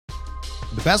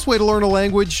The best way to learn a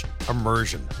language?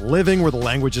 Immersion. Living where the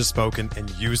language is spoken and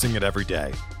using it every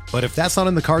day. But if that's not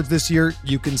in the cards this year,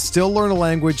 you can still learn a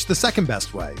language the second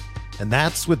best way, and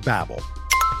that's with Babbel.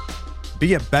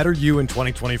 Be a better you in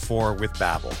 2024 with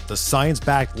Babbel, the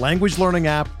science-backed language learning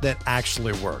app that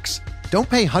actually works. Don't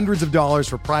pay hundreds of dollars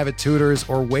for private tutors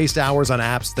or waste hours on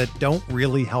apps that don't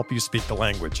really help you speak the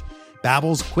language.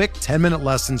 Babbel's quick 10-minute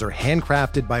lessons are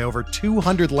handcrafted by over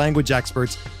 200 language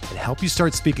experts and help you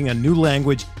start speaking a new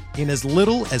language in as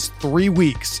little as 3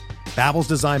 weeks. Babbel's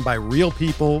designed by real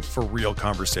people for real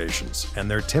conversations,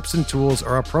 and their tips and tools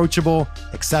are approachable,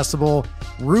 accessible,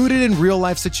 rooted in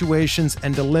real-life situations,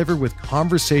 and delivered with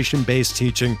conversation-based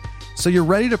teaching, so you're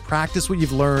ready to practice what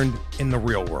you've learned in the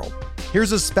real world.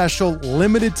 Here's a special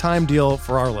limited-time deal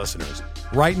for our listeners.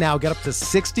 Right now, get up to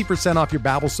 60% off your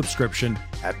Babbel subscription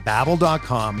at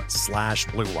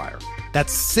babbel.com/Blue Wire.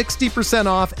 That's 60%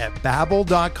 off at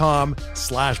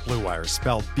babbel.com/Blue Wire,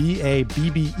 spelled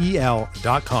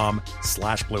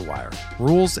BABBEL.com/Blue Wire.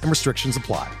 Rules and restrictions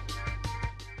apply.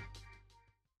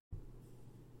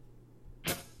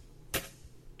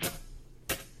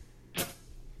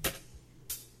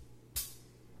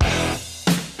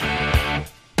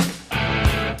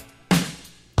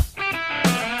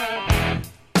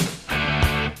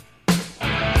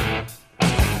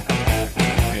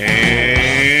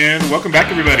 Welcome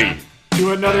back, everybody,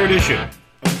 to another edition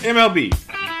of MLB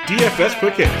DFS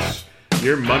Quick Hits,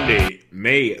 your Monday,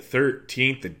 May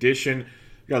 13th edition. We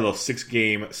got a little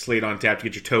 6-game slate on tap to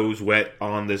get your toes wet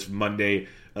on this Monday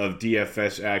of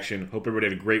DFS action. Hope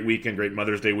everybody had a great weekend, great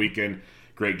Mother's Day weekend,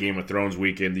 great Game of Thrones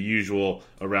weekend, the usual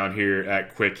around here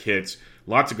at Quick Hits.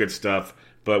 Lots of good stuff,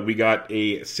 but we got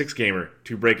a 6-gamer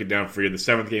to break it down for you. The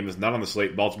 7th game is not on the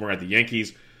slate. Baltimore at the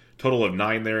Yankees. Total of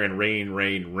 9 there, and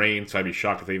rain. So I'd be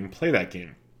shocked if they even play that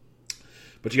game.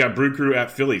 But you got Brew Crew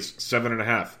at Phillies,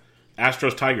 7.5.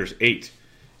 Astros Tigers, 8.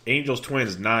 Angels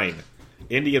Twins, 9.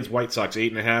 Indians White Sox,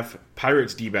 8.5.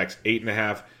 Pirates D-backs,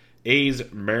 8.5. A's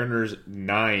Mariners,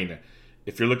 9.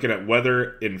 If you're looking at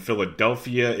weather in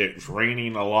Philadelphia, it's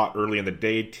raining a lot early in the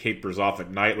day, tapers off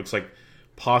at night. Looks like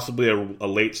possibly a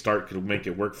late start could make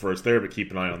it work for us there, but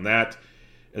keep an eye on that.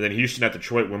 And then Houston at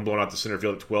Detroit, wind blowing out the center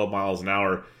field at 12 miles an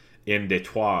hour in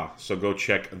Detroit. So go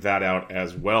check that out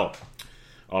as well.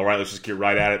 All right, let's just get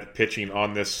right at it. Pitching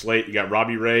on this slate, you got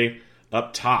Robbie Ray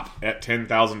up top at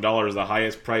 $10,000, the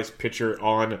highest priced pitcher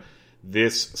on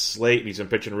this slate. And he's been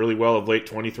pitching really well of late,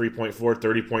 23.4,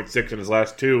 30.6 in his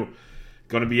last 2.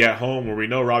 Going to be at home, where we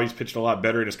know Robbie's pitched a lot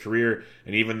better in his career,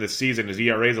 and even this season his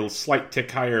ERA is a slight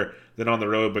tick higher than on the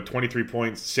road, but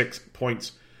 23.6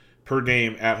 points per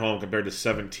game at home compared to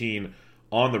 17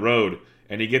 on the road.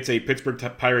 And he gets a Pittsburgh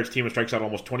Pirates team that strikes out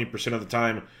almost 20% of the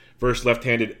time versus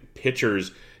left-handed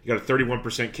pitchers. You got a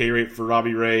 31% K rate for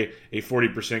Robbie Ray, a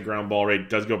 40% ground ball rate.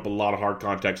 Does go up a lot of hard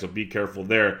contact, so be careful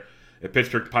there. A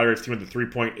Pittsburgh Pirates team with a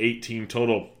 3.8 team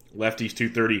total. Lefties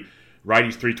 230,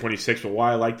 righties 326. But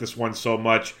why I like this one so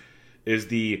much is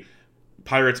the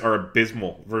Pirates are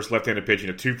abysmal versus left-handed pitching.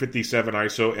 A 257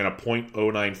 ISO and a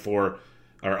 .094 or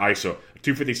ISO. A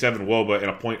 257 WOBA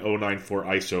and a .094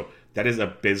 ISO. That is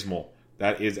abysmal.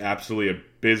 That is absolutely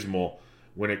abysmal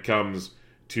when it comes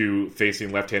to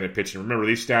facing left-handed pitching. Remember,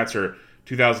 these stats are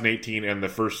 2018 and the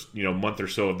first month or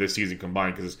so of this season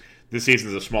combined, because this season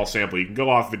is a small sample. You can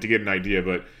go off of it to get an idea,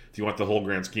 but if you want the whole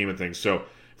grand scheme of things. So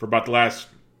for about the last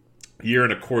year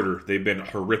and a quarter, they've been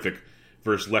horrific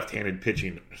versus left-handed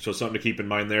pitching. So something to keep in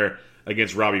mind there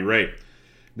against Robbie Ray.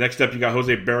 Next up, you got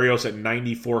Jose Barrios at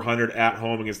 9,400 at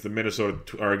home against against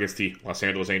the Los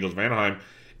Angeles Angels of Anaheim.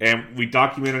 And we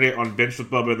documented it on Bench with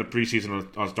Bubba in the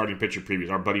preseason on starting pitcher previews.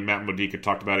 Our buddy Matt Modica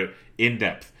talked about it in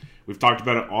depth. We've talked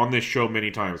about it on this show many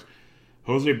times.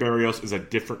 Jose Barrios is a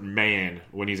different man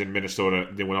when he's in Minnesota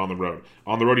than when on the road.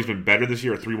 On the road, he's been better this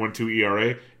year, a 3.12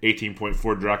 ERA, 18.4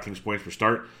 DraftKings points per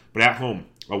start. But at home,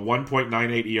 a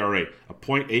 1.98 ERA, a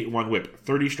 .81 whip,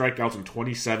 30 strikeouts in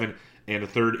 27 and a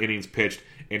third innings pitched,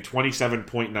 and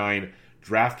 27.9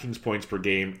 DraftKings points per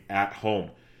game at home.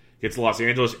 It's the Los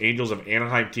Angeles Angels of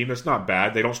Anaheim team. That's not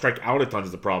bad. They don't strike out a ton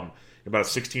is the problem. About a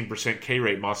 16% K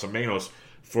rate, Mas Menos,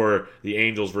 for the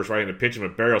Angels versus right-handed pitching.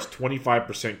 But Barrios,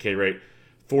 25% K rate,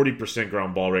 40%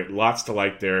 ground ball rate. Lots to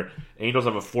like there. Angels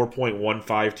have a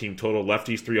 4.15 team total.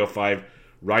 Lefties 305,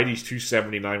 righties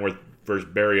 279 versus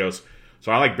Barrios.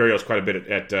 So I like Barrios quite a bit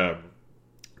at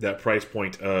that price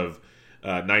point of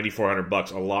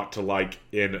 $9,400. A lot to like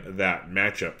in that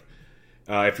matchup.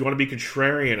 If you want to be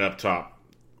contrarian up top,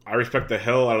 I respect the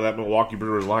hell out of that Milwaukee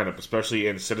Brewers lineup, especially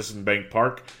in Citizen Bank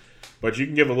Park. But you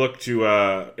can give a look to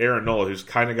Aaron Nola, who's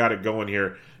kind of got it going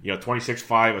here.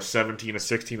 26-5, a 17, a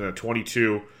 16, and a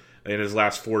 22 in his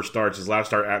last 4 starts. His last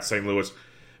start at St. Louis,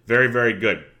 very, very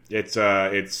good.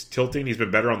 It's tilting. He's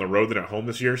been better on the road than at home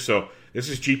this year. So this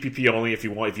is GPP only. If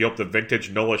you hope the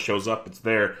vintage Nola shows up, it's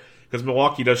there. Because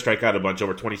Milwaukee does strike out a bunch,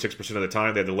 over 26% of the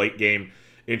time. They had the late game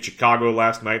in Chicago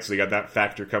last night, so they got that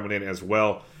factor coming in as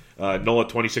well. Nola,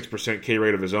 26% K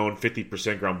rate of his own,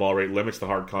 50% ground ball rate, limits the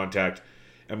hard contact.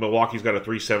 And Milwaukee's got a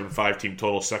 375 team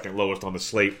total, second lowest on the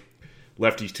slate.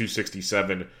 Lefties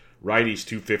 267, righties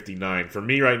 259. For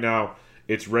me right now,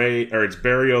 it's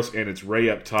Berrios and it's Ray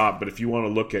up top. But if you want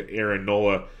to look at Aaron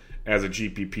Nola as a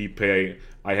GPP pay,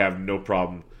 I have no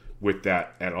problem with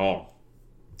that at all.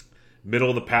 Middle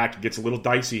of the pack gets a little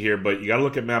dicey here, but you got to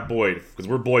look at Matt Boyd because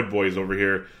we're Boyd boys over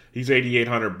here. He's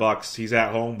 $8,800. He's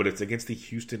at home, but it's against the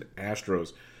Houston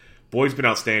Astros. Boyd's been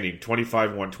outstanding.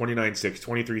 25-1, 29-6,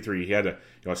 23-3. He had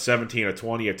a 17, a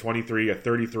 20, a 23, a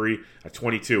 33, a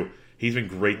 22. He's been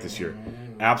great this year.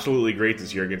 Absolutely great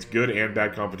this year against good and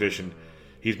bad competition.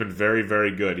 He's been very,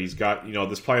 very good. He's got,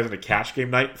 this probably isn't a cash game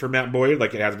night for Matt Boyd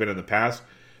like it has been in the past,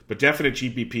 but definite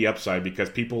GPP upside because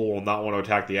people will not want to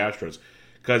attack the Astros.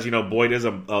 Because, Boyd is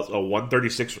a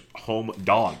 136 home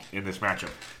dog in this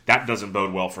matchup. That doesn't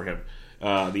bode well for him.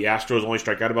 The Astros only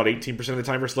strike out about 18% of the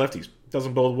time versus lefties.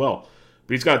 Doesn't bode well.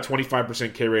 But he's got a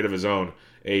 25% K rate of his own,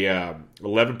 a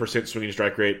 11% swinging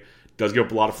strike rate. Does give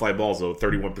up a lot of fly balls, though,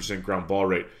 31% ground ball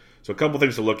rate. So a couple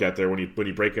things to look at there when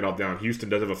you break it all down. Houston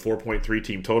does have a 4.3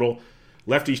 team total.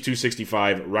 Lefties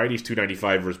 265, righties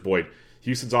 295 versus Boyd.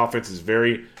 Houston's offense is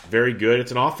very, very good.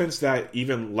 It's an offense that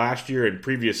even last year and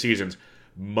previous seasons,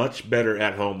 much better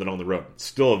at home than on the road.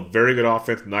 Still a very good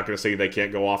offense. I'm not going to say they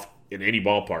can't go off in any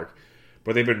ballpark,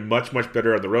 but they've been much, much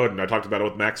better on the road. And I talked about it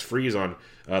with Max Friese on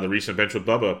the recent bench with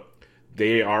Bubba.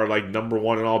 They are like number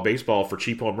one in all baseball for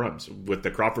cheap home runs. With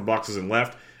the Crawford boxes in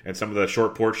left and some of the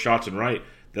short porch shots in right,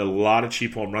 there are a lot of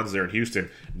cheap home runs there in Houston.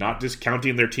 Not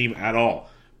discounting their team at all,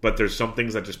 but there's some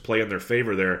things that just play in their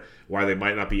favor there, why they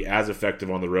might not be as effective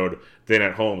on the road than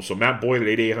at home. So Matt Boyd at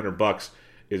 $8,800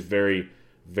 is very,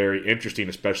 very interesting,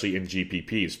 especially in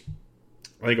GPPs.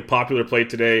 I think a popular play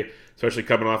today, especially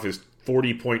coming off his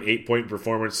 40.8 point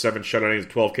performance, 7 shutout innings,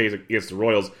 12 Ks against the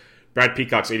Royals, Brad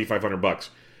Peacock's $8,500.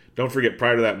 Don't forget,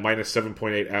 prior to that, minus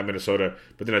 7.8 at Minnesota,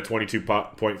 but then a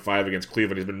 22.5 against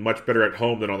Cleveland. He's been much better at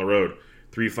home than on the road.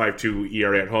 3.52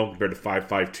 ERA at home compared to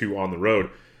 5.52 on the road.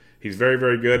 He's very,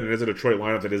 very good, and it is a Detroit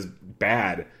lineup that is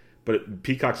bad, but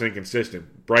Peacock's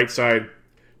inconsistent. Bright side,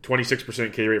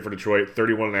 26% K rate for Detroit,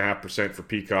 31.5% for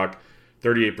Peacock,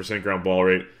 38% ground ball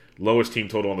rate. Lowest team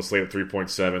total on the slate at 3.7.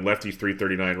 Lefties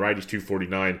 339, righties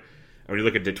 249. And when you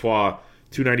look at Detroit,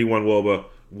 291 WOBA,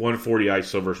 140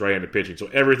 ISO versus right-handed pitching. So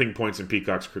everything points in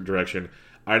Peacock's direction.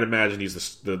 I'd imagine he's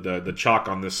the chalk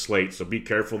on this slate, so be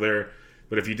careful there.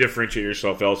 But if you differentiate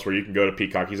yourself elsewhere, you can go to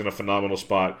Peacock. He's in a phenomenal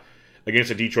spot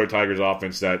against a Detroit Tigers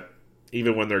offense that,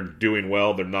 even when they're doing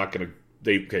well, they're not going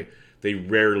to... They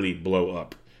rarely blow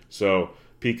up. So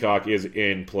Peacock is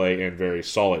in play and very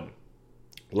solid.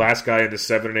 Last guy in the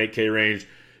 7 and 8K range,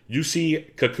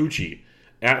 Yusei Kikuchi.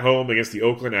 At home against the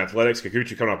Oakland Athletics.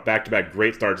 Kikuchi coming off back-to-back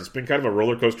great starts. It's been kind of a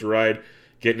roller coaster ride,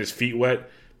 getting his feet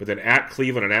wet. But then at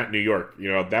Cleveland and at New York,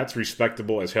 that's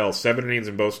respectable as hell. 7 innings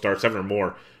in both starts, 7 or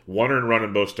more. 1 earned run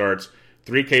in both starts.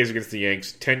 3 Ks against the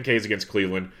Yanks, 10 Ks against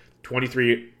Cleveland.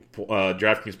 23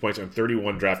 DraftKings points and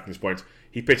 31 DraftKings points.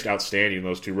 He pitched outstanding in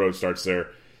those 2 road starts there.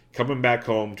 Coming back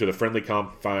home to the friendly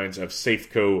confines of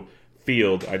Safeco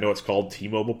Field. I know it's called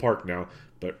T-Mobile Park now,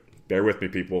 but bear with me,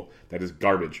 people. That is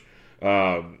garbage.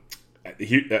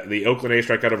 The Oakland A's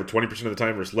strike out over 20% of the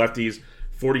time versus lefties.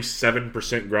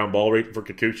 47% ground ball rate for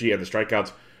Kikuchi, and the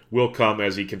strikeouts will come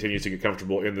as he continues to get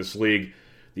comfortable in this league.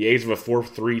 The A's have a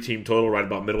 4-3 team total, right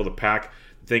about middle of the pack.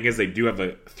 The thing is, they do have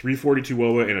a 342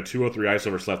 WOBA and a 203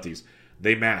 ISO versus lefties.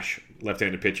 They mash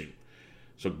left-handed pitching.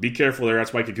 So be careful there.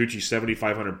 That's why Kikuchi's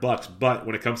 $7,500. But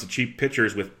when it comes to cheap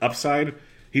pitchers with upside,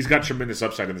 he's got tremendous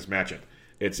upside in this matchup.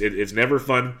 It's never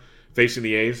fun facing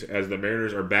the A's, as the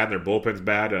Mariners are bad and their bullpen's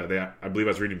bad. I believe I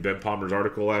was reading Ben Palmer's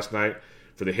article last night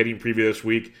for the hitting preview this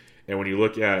week, and when you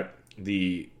look at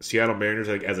the Seattle Mariners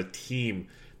as a team,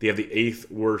 they have the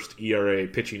 8th worst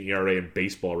pitching ERA in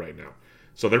baseball right now.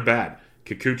 So they're bad.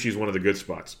 Kikuchi is one of the good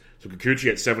spots. So Kikuchi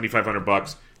at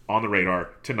 $7,500 on the radar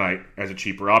tonight as a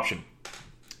cheaper option.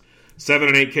 7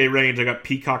 and 8K range, I got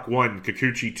Peacock 1,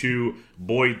 Kikuchi 2,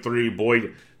 Boyd 3,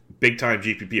 Boyd big-time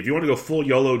GPP. If you want to go full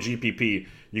YOLO GPP,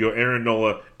 you go Aaron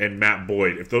Nola and Matt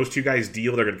Boyd. If those 2 guys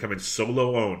deal, they're going to come in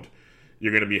solo owned.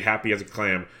 You're going to be happy as a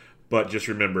clam, but just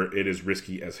remember, it is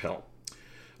risky as hell.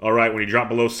 All right, when you drop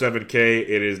below 7K,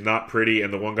 it is not pretty,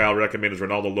 and the one guy I'll recommend is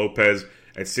Ronaldo Lopez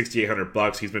at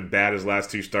 $6,800. He's been bad his last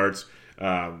 2 starts.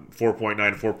 4.9,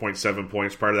 4.7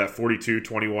 points. Prior to that, 42,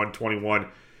 21, 21.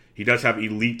 He does have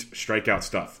elite strikeout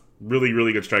stuff. Really,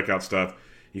 really good strikeout stuff.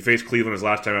 He faced Cleveland his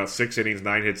last time out, 6 innings,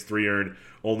 9 hits, 3 earned,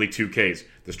 only 2 Ks.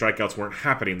 The strikeouts weren't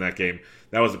happening in that game.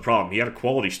 That was the problem. He had a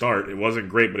quality start. It wasn't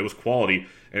great, but it was quality.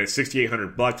 And at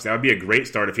 $6,800, that would be a great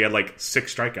start if he had like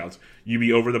 6 strikeouts. You'd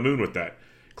be over the moon with that.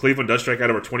 Cleveland does strike out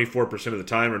over 24% of the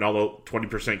time. Ronaldo,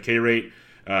 20% K rate,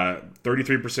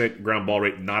 33% ground ball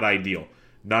rate. Not ideal.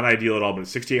 Not ideal at all, but at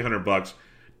 $6,800,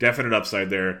 definite upside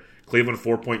there. Cleveland,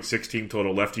 4.6 team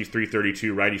total. Lefties,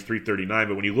 332. Righties, 339.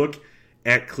 But when you look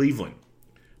at Cleveland,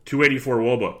 284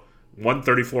 WOBA,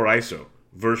 134 ISO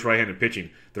versus right-handed pitching.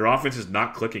 Their offense is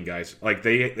not clicking, guys. Like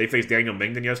they faced Daniel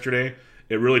Mengden yesterday.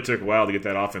 It really took a while to get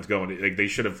that offense going. Like they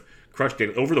should have crushed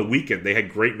it. Over the weekend, they had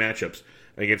great matchups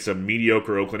against some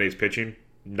mediocre Oakland A's pitching.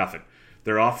 Nothing.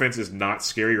 Their offense is not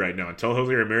scary right now. Until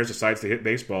Jose Ramirez decides to hit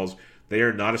baseballs, they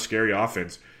are not a scary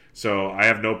offense. So I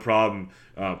have no problem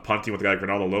punting with a guy like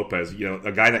Ronaldo Lopez. You know,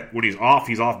 a guy that when he's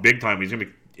off big time. He's going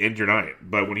to end your night.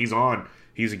 But when he's on,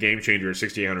 he's a game changer at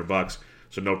 $6,800.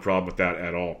 So no problem with that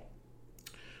at all.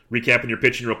 Recapping your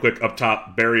pitching real quick. Up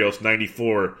top, Barrios,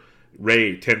 94.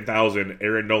 Ray, 10,000.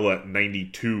 Aaron Nola,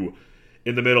 92.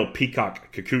 In the middle,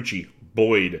 Peacock, Kikuchi,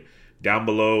 Boyd. Down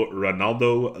below,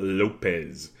 Ronaldo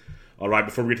Lopez. All right,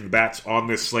 before we get to the bats on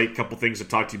this slate, a couple things to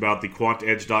talk to you about. The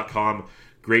QuantEdge.com,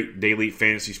 great daily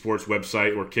fantasy sports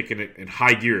website. We're kicking it in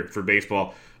high gear for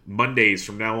baseball. Mondays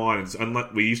from now on,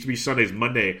 we used to be Sundays.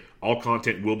 Monday, all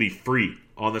content will be free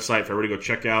on the site for everybody to go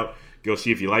check out. Go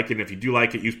see if you like it. And if you do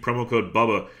like it, use promo code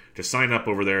BUBBA to sign up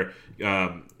over there.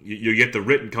 You get the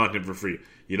written content for free.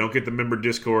 You don't get the member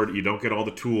Discord. You don't get all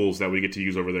the tools that we get to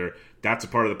use over there. That's a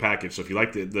part of the package. So if you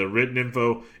like the written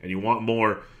info and you want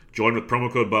more, join with promo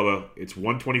code BUBBA. It's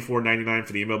 $124.99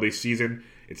 for the MLB season.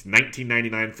 It's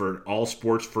 $19.99 for all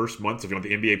sports first month. So if you want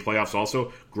the NBA playoffs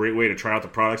also, great way to try out the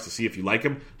products to see if you like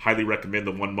them. Highly recommend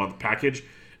the 1 month package.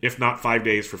 If not, 5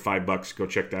 days for $5. Go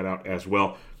check that out as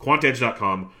well.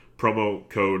 QuantEdge.com, promo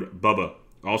code BUBBA.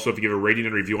 Also, if you give a rating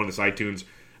and review on this iTunes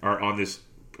or on this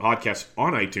podcast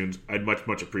on iTunes, I'd much,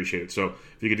 much appreciate it. So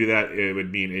if you could do that, it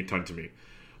would mean a ton to me.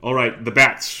 All right, the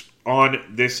bats on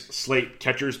this slate.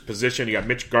 Catcher's position, you got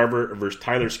Mitch Garver versus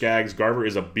Tyler Skaggs. Garver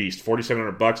is a beast.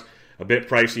 $4,700, a bit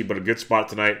pricey, but a good spot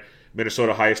tonight.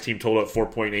 Minnesota highest team total at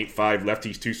 4.85.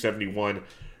 Lefties 271,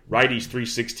 righties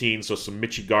 316. So some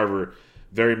Mitchy Garver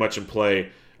very much in play.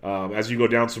 As you go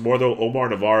down some more, though, Omar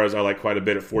Narvaez I like quite a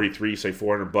bit at 43, say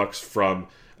 $400 from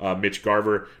Mitch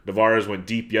Garver. Narvaez went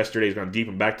deep yesterday. He's gone deep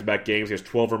in back-to-back games. He has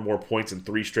 12 or more points in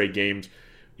 3 straight games.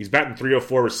 He's batting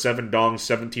 .304 with 7 dongs,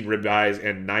 17 ribeyes,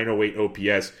 and .908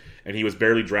 OPS, and he was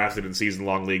barely drafted in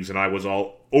season-long leagues, and I was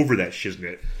all over that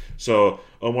shiznit. So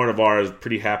Omar Narvaez,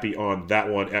 pretty happy on that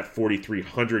one at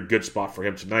 4,300. Good spot for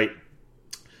him tonight.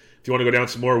 If you want to go down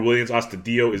some more, Willians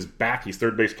Astudillo is back. He's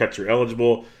third base catcher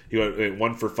eligible. He went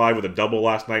 1 for 5 with a double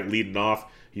last night, leading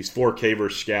off. He's 4K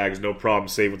versus Skaggs. No problem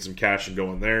saving some cash and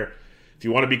going there. If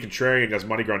you want to be contrarian,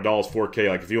 Yasmani Grandal is 4K.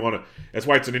 Like if you want to, that's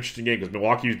why it's an interesting game because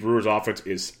Milwaukee's Brewers offense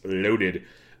is loaded,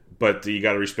 but you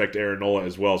got to respect Aaron Nola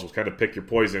as well. So it's kind of pick your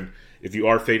poison. If you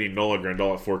are fading Nola,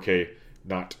 Grandal at 4K,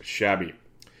 not shabby.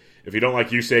 If you don't like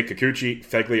Yusei Kikuchi,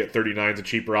 Fegley at 39 is a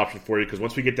cheaper option for you because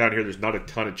once we get down here, there's not a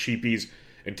ton of cheapies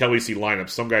until we see lineups.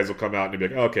 Some guys will come out and be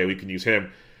like, oh, okay, we can use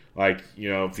him. Like, you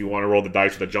know, if you want to roll the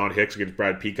dice with a John Hicks against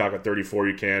Brad Peacock at 34,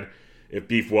 you can. If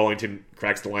Beef Wellington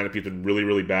cracks the lineup, he's been really,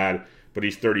 really bad, but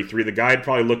he's 33. The guy I'd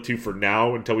probably look to for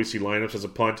now until we see lineups as a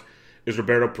punt is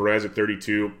Roberto Perez at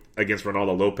 32 against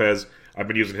Ronaldo Lopez. I've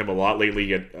been using him a lot lately.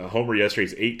 He had a homer yesterday.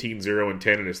 He's 18-0 and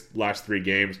 10 in his last 3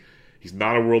 games. He's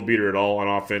not a world beater at all on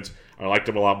offense. I liked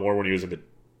him a lot more when he was in the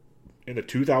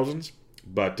 2000s.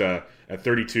 But at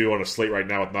 32 on a slate right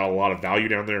now with not a lot of value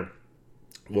down there,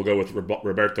 we'll go with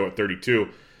Roberto at 32.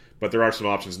 But there are some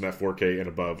options in that 4K and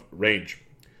above range.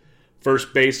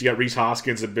 First base, you got Rhys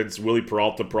Hoskins and Willie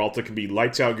Peralta. Peralta can be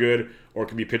lights out good or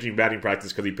can be pitching batting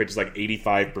practice because he pitches like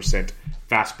 85%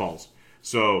 fastballs.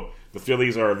 So the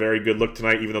Phillies are a very good look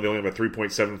tonight, even though they only have a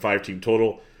 3.75 team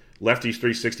total. Lefties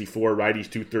 364, righties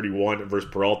 231 versus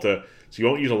Peralta. So you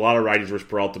won't use a lot of righties versus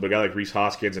Peralta, but a guy like Rhys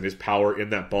Hoskins and his power in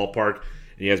that ballpark,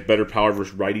 and he has better power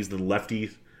versus righties than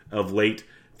lefties of late.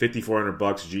 $5,400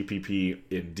 GPP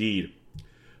indeed.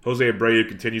 Jose Abreu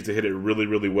continues to hit it really,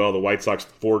 really well. The White Sox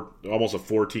almost a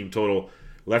 4-team total.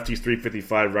 Lefties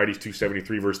 355, righties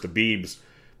 273 versus the Beebs,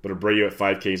 but Abreu at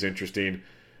 5K is interesting.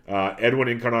 Edwin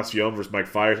Encarnacion versus Mike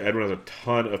Fiers. Edwin has a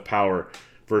ton of power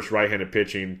versus right-handed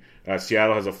pitching.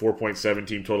 Seattle has a 4.7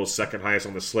 team total, second highest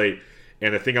on the slate.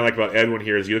 And the thing I like about Edwin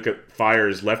here is you look at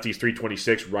Fiers, lefties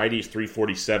 326, righties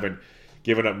 347.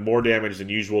 giving up more damage than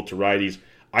usual to righties.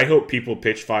 I hope people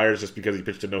pitch Fiers just because he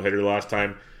pitched a no-hitter last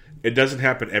time. It doesn't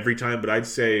happen every time, but I'd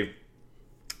say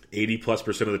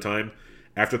 80+% of the time,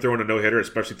 after throwing a no-hitter,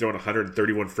 especially throwing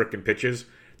 131 frickin' pitches,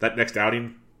 that next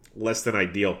outing, less than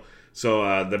ideal.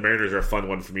 So the Mariners are a fun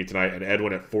one for me tonight, and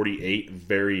Edwin at 48,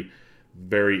 very,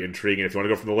 very intriguing. If you want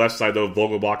to go from the left side, though,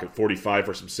 Vogelbach at 45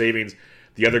 for some savings.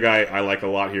 The other guy I like a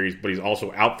lot here, but he's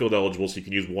also outfield eligible, so you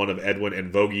can use one of Edwin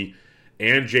and Vogie.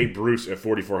 And Jay Bruce at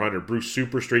 4,400. Bruce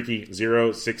super streaky,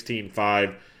 0, 16,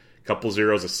 5, couple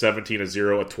zeros, a 17, a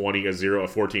 0, a 20, a 0, a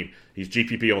 14. He's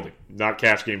GPP only, not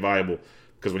cash game viable.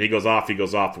 Because when he goes off, he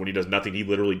goes off. When he does nothing, he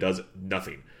literally does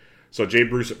nothing. So Jay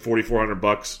Bruce at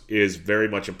 $4,400 is very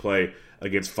much in play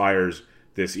against Fiers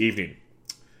this evening.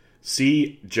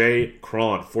 C.J.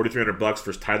 Cron, $4,300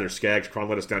 versus Tyler Skaggs. Cron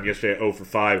let us down yesterday at 0 for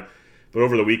 5. But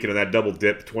over the weekend in that double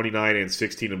dip, 29 and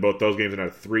 16 in both those games, and a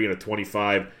 3 and a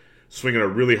 25. Swinging a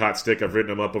really hot stick. I've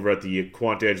written him up over at the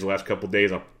Quant Edge the last couple of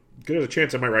days. There's a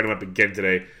chance I might write him up again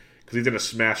today because he's in a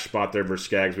smash spot there versus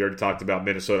Skaggs. We already talked about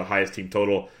Minnesota, highest team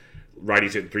total.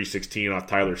 Righties hitting 316 off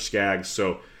Tyler Skaggs.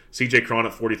 So C.J. Cron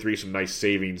at 43, some nice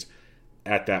savings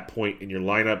at that point in your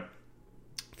lineup.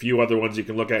 A few other ones you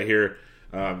can look at here.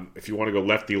 If you want to go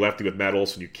lefty-lefty with Matt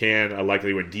Olson, you can. I like that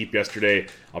he went deep yesterday.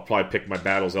 I'll probably pick my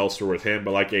battles elsewhere with him.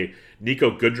 But like a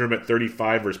Nico Goodrum at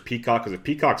 35 versus Peacock, because if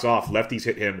Peacock's off, lefties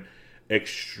hit him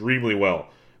extremely well.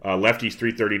 Lefties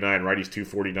 339, righties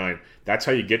 249. That's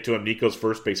how you get to him. Nico's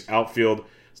first base outfield.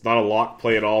 It's not a lock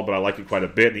play at all, but I like it quite a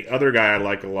bit. And the other guy I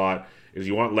like a lot is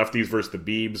you want lefties versus the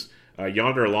Beebs.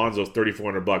 Yonder Alonso's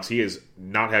 $3,400. He is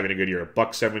not having a good year. A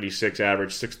 $176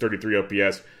 average, 633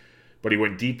 OPS. But he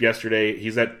went deep yesterday.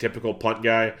 He's that typical punt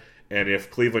guy. And if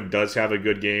Cleveland does have a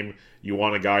good game, you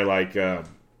want a guy or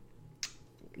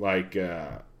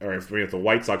if the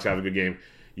White Sox have a good game,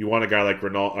 you want a guy like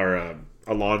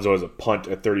Alonso as a punt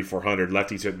at 3,400.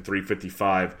 Lefty's hitting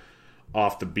 355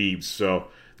 off the Beebs. So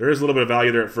there is a little bit of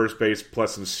value there at first base,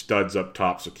 plus some studs up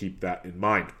top, so keep that in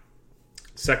mind.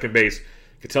 Second base,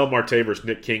 Ketel Marte versus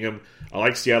Nick Kingham. I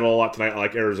like Seattle a lot tonight. I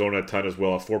like Arizona a ton as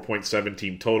well. A 4.7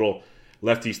 team total.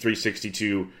 Lefties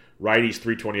 362, righties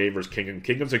 328 versus Kingham.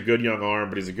 Kingham's a good young arm,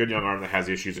 but he's a good young arm that has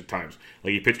issues at times.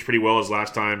 Like he pitched pretty well his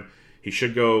last time. He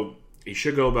should go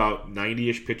about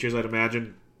 90-ish pitches, I'd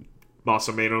imagine. Más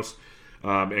o menos.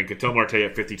 And Ketel Marte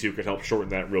at 52 could help shorten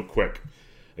that real quick.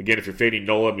 Again, if you're fading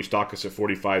Nola, Moustakas at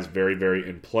 45 is very, very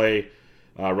in play.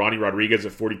 Ronnie Rodriguez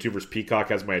at 42 versus Peacock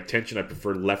has my attention. I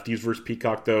prefer lefties versus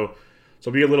Peacock, though.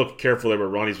 So be a little careful there, but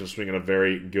Ronnie's been swinging a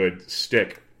very good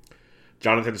stick.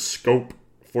 Jonathan Scope,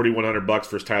 $4,100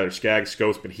 versus Tyler Skaggs.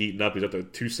 Scope's been heating up. He's up to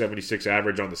 276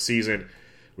 average on the season.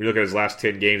 When you look at his last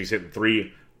 10 games, he's hitting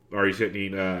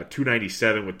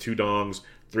 297 with 2 dongs,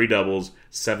 3 doubles,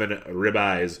 7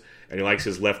 ribeyes, and he likes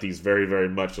his lefties very, very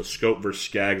much. So Scope versus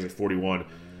Skaggs at 41,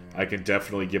 I can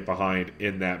definitely get behind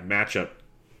in that matchup.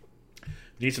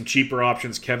 Need some cheaper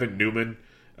options. Kevin Newman,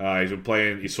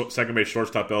 he's second base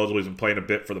shortstop eligible. He's been playing a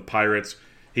bit for the Pirates.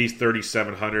 He's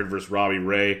 3,700 versus Robbie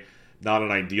Ray. Not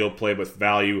an ideal play, but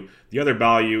value. The other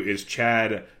value is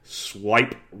Chad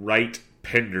Swipe Right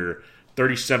Pender,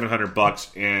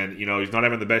 $3,700, and he's not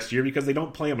having the best year because they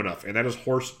don't play him enough, and that is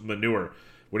horse manure.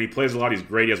 When he plays a lot, he's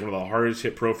great. He has one of the hardest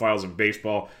hit profiles in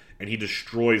baseball, and he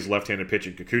destroys left-handed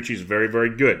pitching. Kikuchi's very,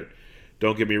 very good.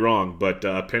 Don't get me wrong, but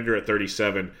Pender at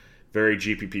 37, very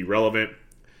GPP relevant.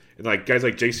 And guys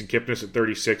like Jason Kipnis at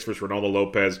 36 versus Ronaldo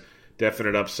Lopez,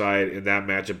 definite upside in that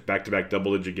matchup. Back-to-back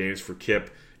double-digit games for Kip.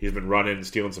 He's been running and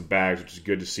stealing some bags, which is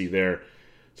good to see there.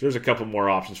 So there's a couple more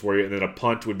options for you. And then a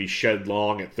punt would be Shed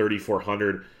Long at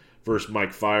 3,400 versus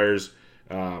Mike Fiers.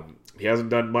 He hasn't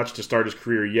done much to start his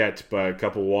career yet, but a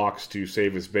couple walks to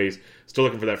save his base. Still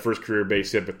looking for that first career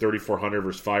base hit, but 3,400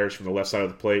 versus Fiers from the left side of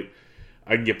the plate.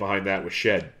 I can get behind that with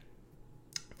Shed.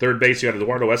 Third base, you got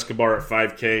Eduardo Escobar at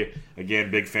 5K.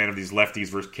 Again, big fan of these lefties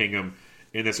versus Kingham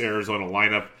in this Arizona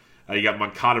lineup. You got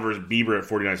Moncada versus Bieber at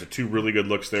 49, so 2 really good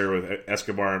looks there with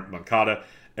Escobar and Moncada.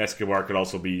 Escobar could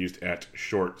also be used at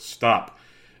shortstop.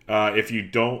 If you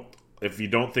don't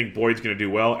think Boyd's going to do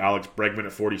well, Alex Bregman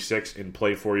at 46 in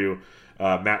play for you.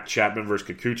 Matt Chapman versus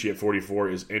Kikuchi at 44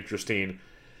 is interesting.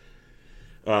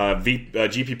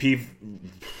 GPP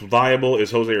viable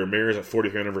is Jose Ramirez at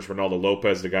 4,300 versus Ronaldo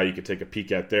Lopez, the guy you could take a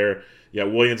peek at there. You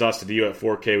got Williams Astudillo at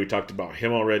 4K. We talked about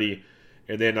him already.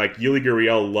 And then, Yuli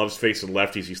Gurriel loves facing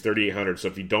lefties. He's 3,800. So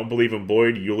if you don't believe in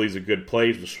Boyd, Yuli's a good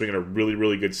play. He's swinging a really,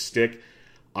 really good stick.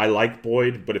 I like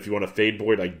Boyd, but if you want to fade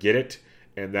Boyd, I get it.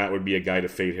 And that would be a guy to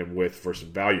fade him with for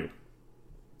some value.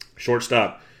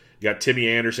 Shortstop, You got Timmy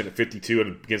Anderson at 52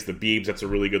 and against the Beebs. That's a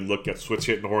really good look. You got Switch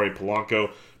hitting Jorge Polanco.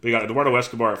 But you got Eduardo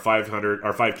Escobar at 500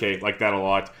 or 5K. Like that a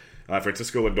lot.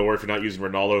 Francisco Lindor, if you're not using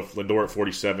Ronaldo, Lindor at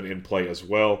 47 in play as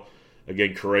well.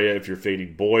 Again, Correa if you're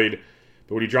fading Boyd.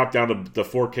 But when you drop down to the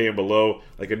 4K and below,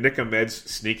 like a Nick Ahmed's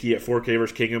sneaky at 4K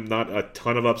versus Kingham. Not a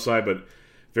ton of upside, but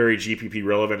very GPP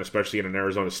relevant, especially in an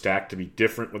Arizona stack, to be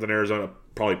different with an Arizona,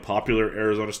 probably popular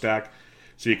Arizona stack.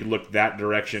 So you can look that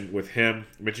direction with him.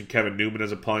 I mentioned Kevin Newman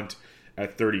as a punt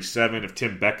at 37. If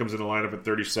Tim Beckham's in the lineup at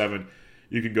 37,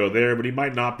 you can go there, but he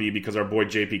might not be because our boy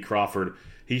J.P. Crawford,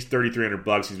 he's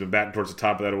 $3,300. He's been batting towards the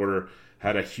top of that order.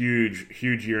 Had a huge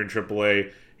year in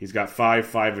AAA. He's got 5,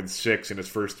 5, and 6 in his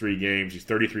first 3 games. He's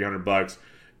 $3,300.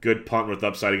 Good punt with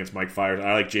upside against Mike Fiers.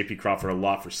 I like J.P. Crawford a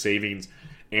lot for savings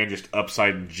and just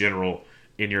upside in general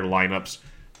in your lineups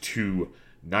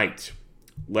tonight.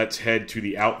 Let's head to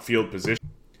the outfield position,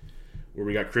 where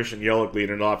we got Christian Yelich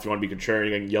leading it off. If you want to be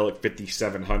contrarian, Yelich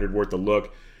 5,700 worth a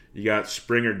look. You got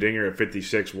Springer Dinger at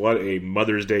 56. What a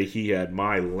Mother's Day he had.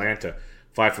 My Lanta.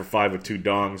 5 for 5 with 2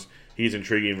 dongs. He's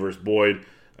intriguing versus Boyd.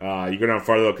 You go down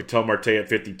farther, though, Ketel Marte at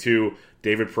 52.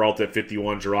 David Peralta at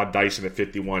 51. Gerard Dyson at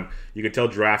 51. You can tell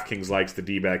DraftKings likes the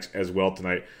D-backs as well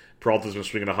tonight. Peralta's been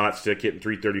swinging a hot stick, hitting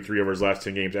 .333 over his last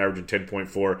 10 games, averaging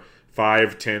 10.4.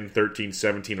 5, 10, 13,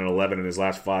 17, and 11 in his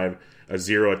last 5. A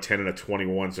 0, a 10, and a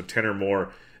 21. So 10 or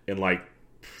more in like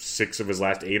 6 of his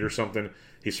last 8 or something.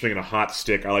 He's swinging a hot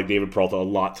stick. I like David Peralta a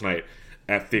lot tonight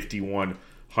at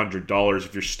 $5,100.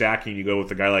 If you're stacking, you go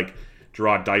with a guy like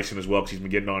Gerard Dyson as well, because he's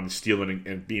been getting on and stealing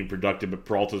and being productive. But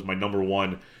Peralta is my number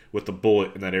 1 with the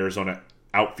bullet in that Arizona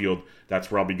outfield.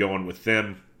 That's where I'll be going with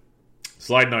them.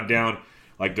 Sliding on down,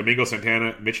 like Domingo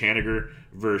Santana, Mitch Haniger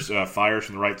versus Fiers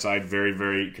from the right side. Very,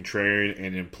 very contrarian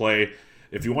and in play.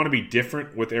 If you want to be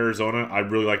different with Arizona, I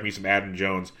really like me some Adam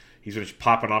Jones. He's been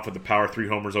popping off with the power, 3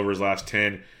 homers over his last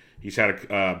 10. He's had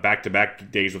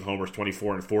back-to-back days with homers,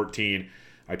 24 and 14.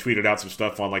 I tweeted out some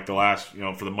stuff on like the last,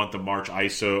 for the month of March,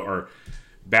 ISO or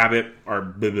BABIP or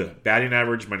batting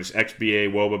average minus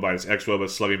XBA, WOBA minus XWOBA,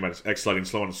 slugging minus X-slugging,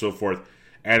 so on and so forth.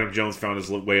 Adam Jones found his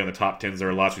way on the top 10s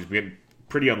there a lot, so he's been getting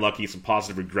pretty unlucky. Some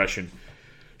positive regression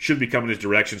should be coming his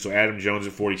direction. So Adam Jones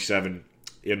at 47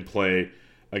 in play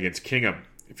against Kingham.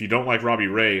 If you don't like Robbie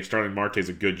Ray, Starling Marte is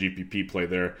a good GPP play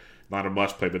there. Not a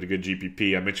must play, but a good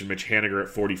GPP. I mentioned Mitch Haniger at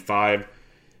 45.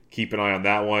 Keep an eye on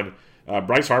that one.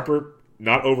 Bryce Harper,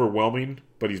 not overwhelming,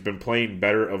 but he's been playing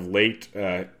better of late.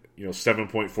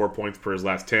 7.4 points per his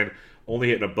last 10. Only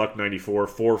hitting a $194,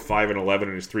 4, 5, and 11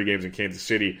 in his 3 games in Kansas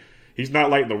City. He's not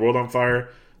lighting the world on fire,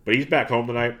 but he's back home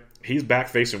tonight. He's back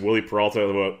facing Willie Peralta,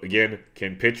 who, again,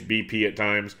 can pitch BP at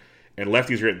times. And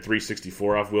lefties are hitting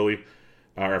 364 off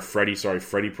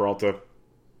Freddie Peralta.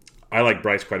 I like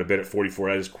Bryce quite a bit at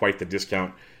 44. That is quite the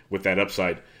discount with that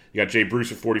upside. You got Jay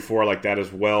Bruce at 44. I like that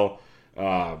as well.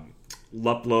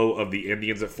 Luplow of the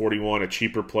Indians at 41. A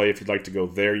cheaper play. If you'd like to go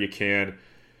there, you can.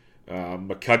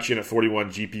 McCutcheon at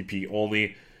 41. GPP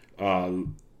only.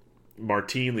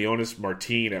 Leonis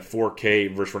Martin at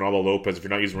 4K versus Ronaldo Lopez. If you're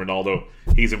not using Ronaldo,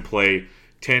 he's in play.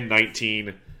 10,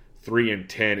 19, 3, and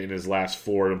 10 in his last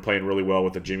 4. And playing really well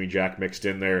with the Jimmy Jack mixed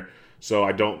in there. So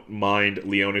I don't mind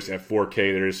Leonis at 4K.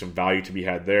 There is some value to be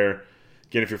had there.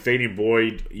 Again, if you're fading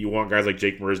Boyd, you want guys like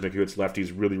Jake Marisnick, who hits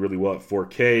lefties really, really well at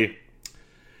 4K.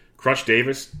 Crush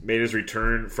Davis made his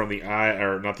return from the eye,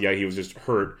 or not the eye, he was just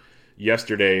hurt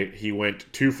yesterday. He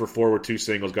went 2 for 4 with 2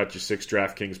 singles, got you 6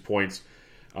 DraftKings points.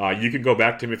 You can go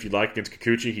back to him if you'd like against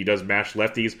Kikuchi. He does mash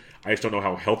lefties. I just don't know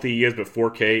how healthy he is, but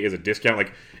 4K is a discount.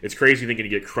 Like, it's crazy thinking you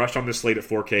get Crushed on this slate at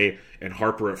 4K and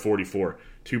Harper at 44.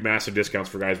 2 massive discounts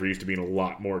for guys who are used to being a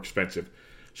lot more expensive.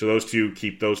 So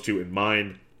keep those two in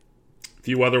mind. A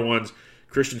few other ones.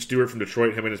 Christian Stewart from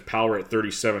Detroit, him and his power at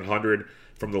 3,700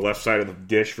 from the left side of the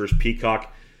dish versus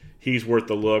Peacock. He's worth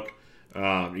the look.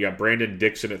 You got Brandon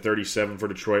Dixon at 37 for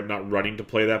Detroit. Not running to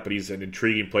play that, but he's an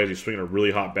intriguing play. He's swinging a really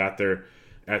hot bat there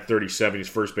at 37. He's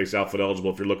first base outfield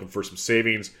eligible if you're looking for some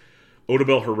savings.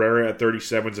 Odubel Herrera at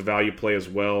 37 is a value play as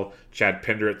well. Chad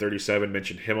Pender at 37,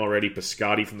 mentioned him already.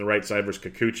 Piscotty from the right side versus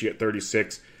Kikuchi at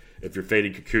 36. If you're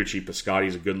fading Kikuchi, Piscotty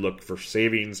is a good look for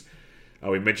savings.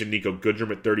 We mentioned Nico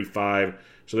Goodrum at 35.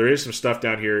 So there is some stuff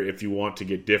down here if you want to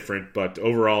get different. But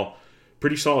overall,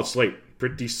 pretty solid slate.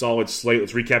 Let's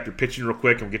recap your pitching real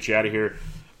quick and we'll get you out of here.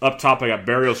 Up top, I got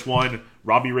Barrios 1,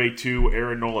 Robbie Ray 2,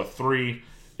 Aaron Nola 3.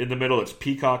 In the middle, it's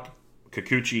Peacock,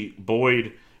 Kikuchi,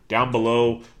 Boyd. Down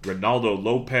below, Ronaldo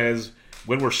Lopez.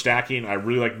 When we're stacking, I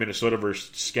really like Minnesota versus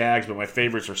Skaggs, but my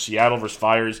favorites are Seattle versus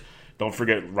Fiers. Don't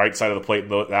forget right side of the plate,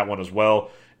 that one as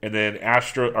well. And then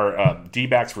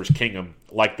D-backs versus Kingham.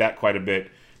 Like that quite a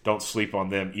bit. Don't sleep on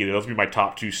them either. Those will be my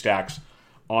top 2 stacks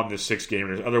on this 6-game.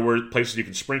 There's other places you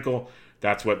can sprinkle.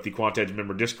 That's what the Quant Edge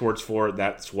member Discord's for.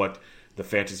 That's what the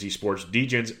Fantasy Sports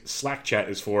Degens Slack chat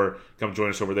is for. Come join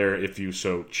us over there if you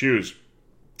so choose.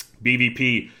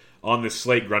 BVP on this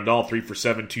slate, Grandal 3 for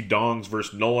 7, 2 dongs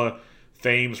versus Nola,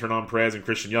 Thames, Hernan Perez, and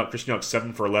Christian Young. Christian Young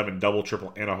 7 for 11, double,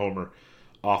 triple, and a homer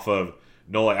off of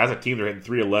Nola. As a team, they're hitting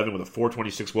 311 with a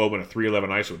 426 Woba and a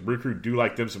 311 ISO. Brew Crew do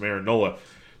like them some Aaron Nola.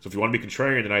 So if you want to be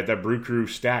contrarian tonight, that Brew Crew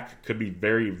stack could be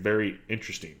very, very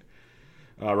interesting.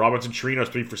 Robinson Chirinos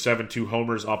 3 for 7, 2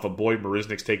 homers off of Boyd.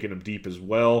 Marisnik's taking him deep as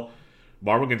well.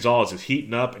 Marwin Gonzalez is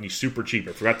heating up, and he's super cheap.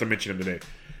 I forgot to mention him today.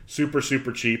 Super,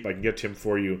 super cheap. I can get him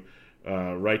for you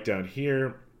right down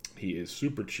here. He is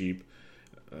super cheap.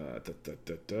 He's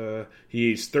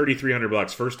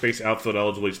 $3,300. First base outfield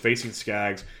eligible. He's facing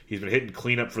Skaggs. He's been hitting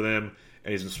cleanup for them,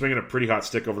 and he's been swinging a pretty hot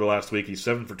stick over the last week. He's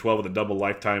 7 for 12 with a double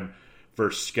lifetime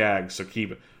versus Skaggs. So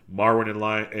keep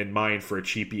Marwin in mind for a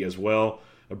cheapie as well.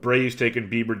 Abreu's taking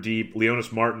Bieber deep.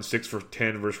 Leonis Martin 6 for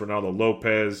 10 versus Ronaldo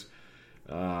Lopez.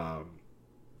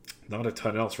 Not a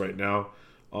ton else right now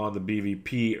on the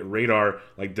BVP radar.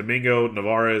 Like Domingo,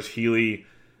 Navarez, Healy,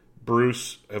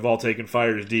 Bruce have all taken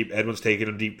fires deep. Edwin's taken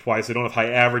them deep twice. They don't have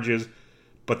high averages,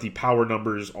 but the power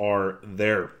numbers are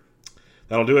there.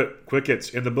 That'll do it. Quick hits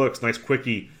in the books. Nice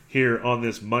quickie here on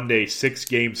this Monday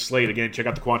 6-game slate. Again, check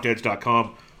out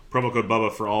thequantedge.com. Promo code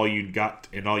Bubba for all you got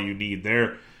and all you need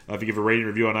there. If you give a rating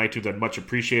review on iTunes, I'd much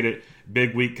appreciate it.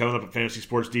 Big week coming up at Fantasy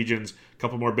Sports Degens. A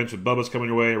couple more Bench with Bubba's coming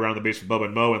your way, Around the Base with Bubba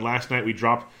and Mo. And last night we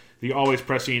dropped the always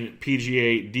pressing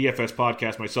PGA DFS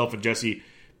podcast, myself and Jesse,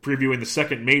 previewing the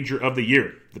second major of the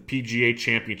year, the PGA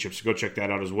Championship. So go check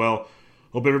that out as well.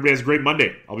 Hope everybody has a great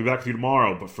Monday. I'll be back with you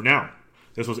tomorrow. But for now,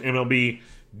 this was MLB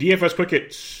DFS Quick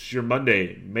Hits, your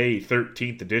Monday, May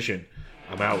 13th edition.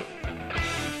 I'm out.